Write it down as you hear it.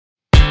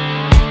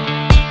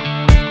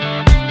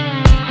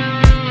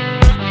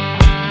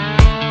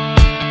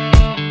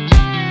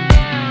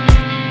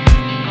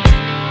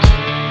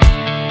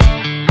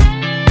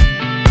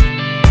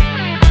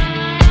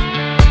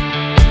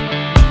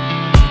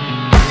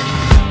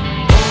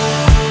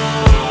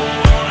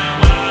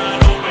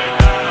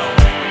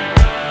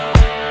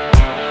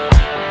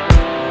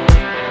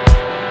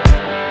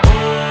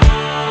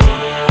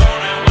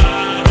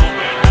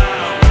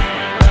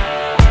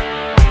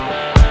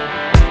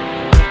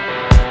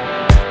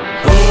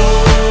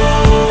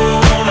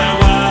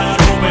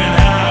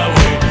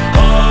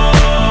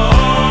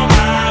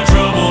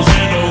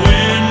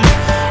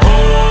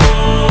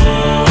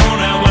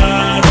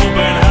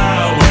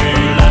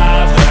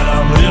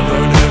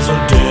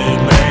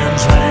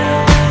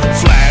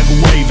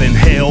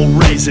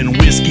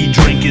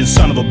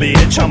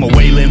bitch. I'm a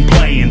wailing,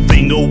 playing,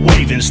 finger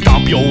waving,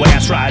 stomp your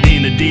ass right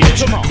in the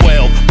ditch.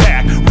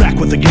 12-pack, rack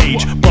with a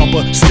gauge,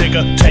 bumper,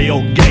 sticker,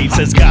 tailgate.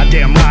 Says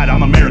goddamn right,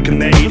 I'm American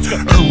made.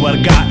 Earn what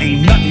I got,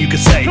 ain't nothing you can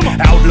say.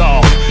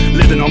 Outlaw,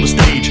 living on the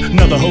stage.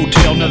 Another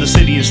hotel, another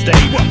city and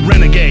state.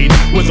 Renegade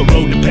with a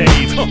road to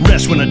pave.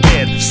 Rest when I'm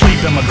dead,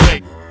 sleep in my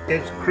grave.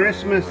 It's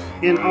Christmas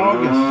in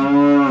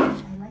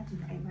August.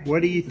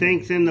 What do you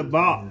think's in the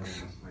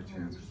box?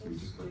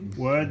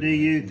 What do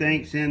you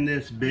think's in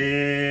this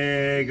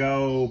big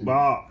old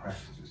box?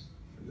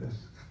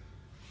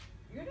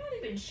 You're not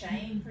even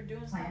shamed for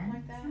doing something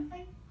like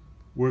that.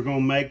 We're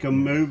gonna make a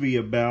movie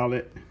about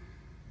it.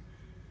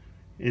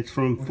 It's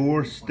from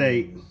Fourth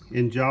State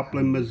in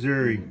Joplin,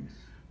 Missouri.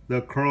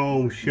 The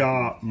Chrome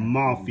Shop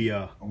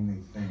Mafia.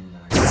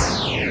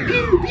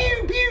 Pew,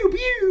 pew, pew,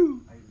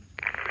 pew.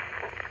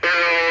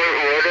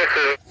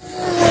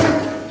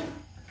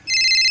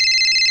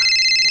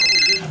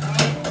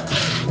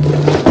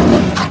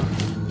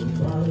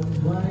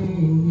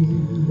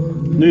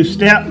 New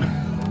step.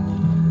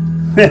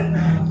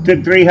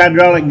 Took 3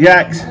 hydraulic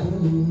jacks,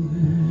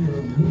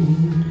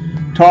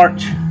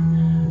 torch,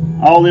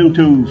 all them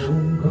tools.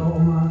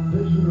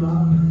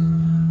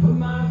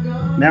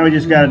 Now we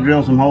just got to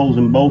drill some holes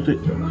and bolt it,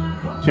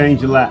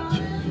 change the latch.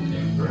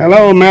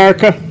 Hello,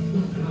 America.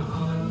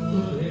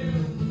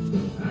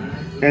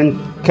 And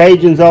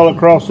Cajuns all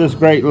across this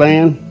great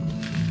land.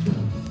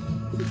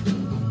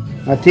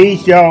 I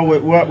teased y'all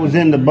with what was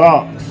in the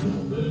box.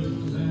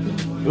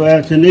 Well,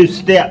 it's a new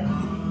step.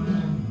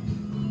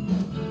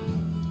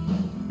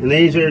 And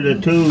these are the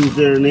tools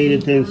that are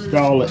needed to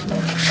install it.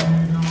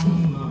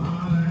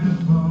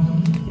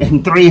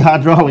 And 3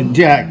 hydraulic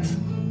jacks.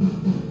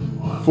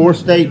 Fourth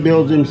State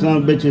builds them son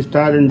of bitches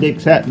tighter than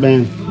Dick's hat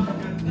band.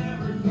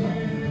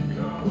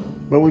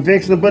 But we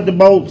fixing to put the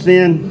bolts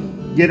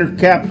in, get her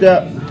capped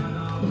up.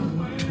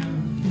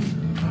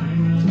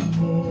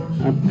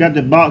 I've got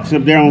the box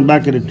up there on the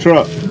back of the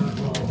truck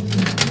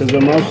because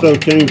I'm also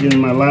changing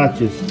my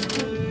latches.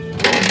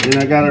 And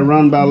I got to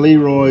run by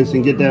Leroy's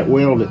and get that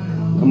welded.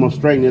 I'm going to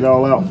straighten it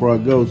all out before I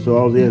go, so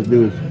all they have to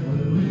do is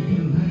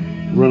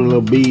run a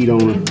little bead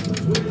on it.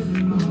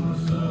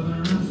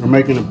 Or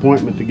make an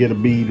appointment to get a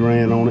bead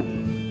ran on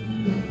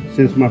it,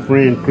 since my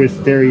friend Chris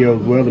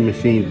Sterio's welding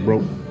machine's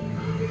broke.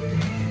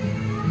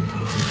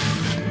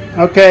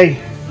 Okay,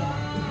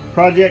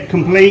 project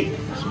complete.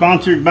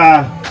 Sponsored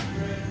by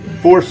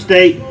Fourth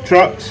State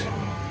Trucks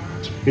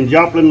in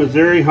Joplin,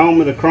 Missouri, home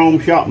of the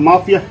Chrome Shop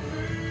Mafia.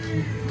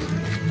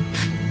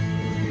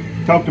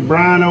 Talk to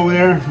Brian over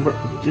there.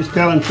 Just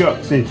tell him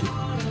Chuck sent you.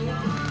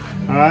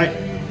 Alright.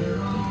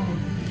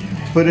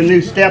 Put a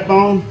new step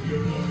on.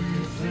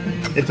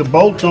 It's a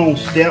bolt-on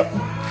step.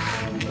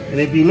 And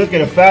if you look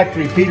at a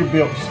factory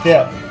Peterbilt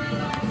step,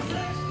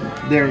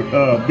 they're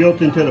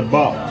built into the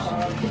box.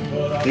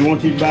 They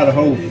want you to buy the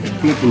whole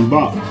flipping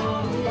box.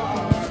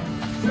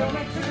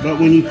 But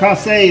when you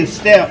casse a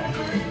step,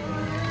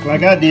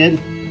 like I did,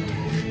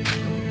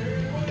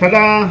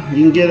 ta-da,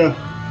 you can get a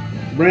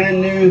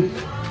brand new,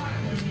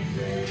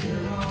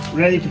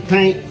 ready to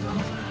paint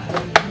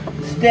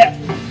step.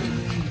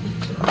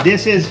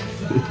 This is,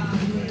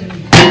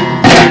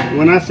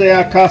 when I say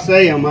I casse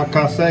them, I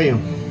casse them.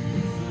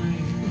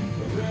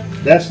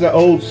 That's the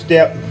old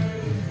step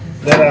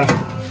that I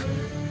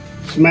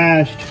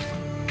smashed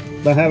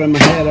by having my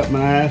head up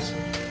my ass.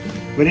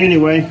 But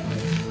anyway,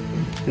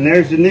 and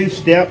there's the new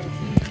step.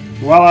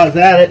 While I was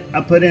at it, I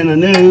put in a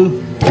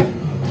new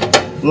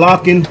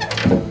locking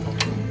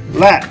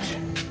latch.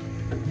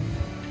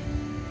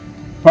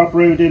 Pop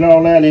riveted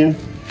all that in.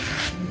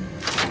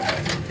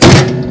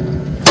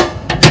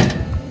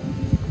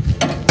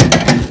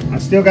 I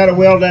still got to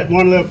weld that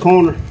one little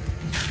corner,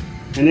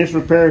 and this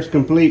repair is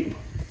complete.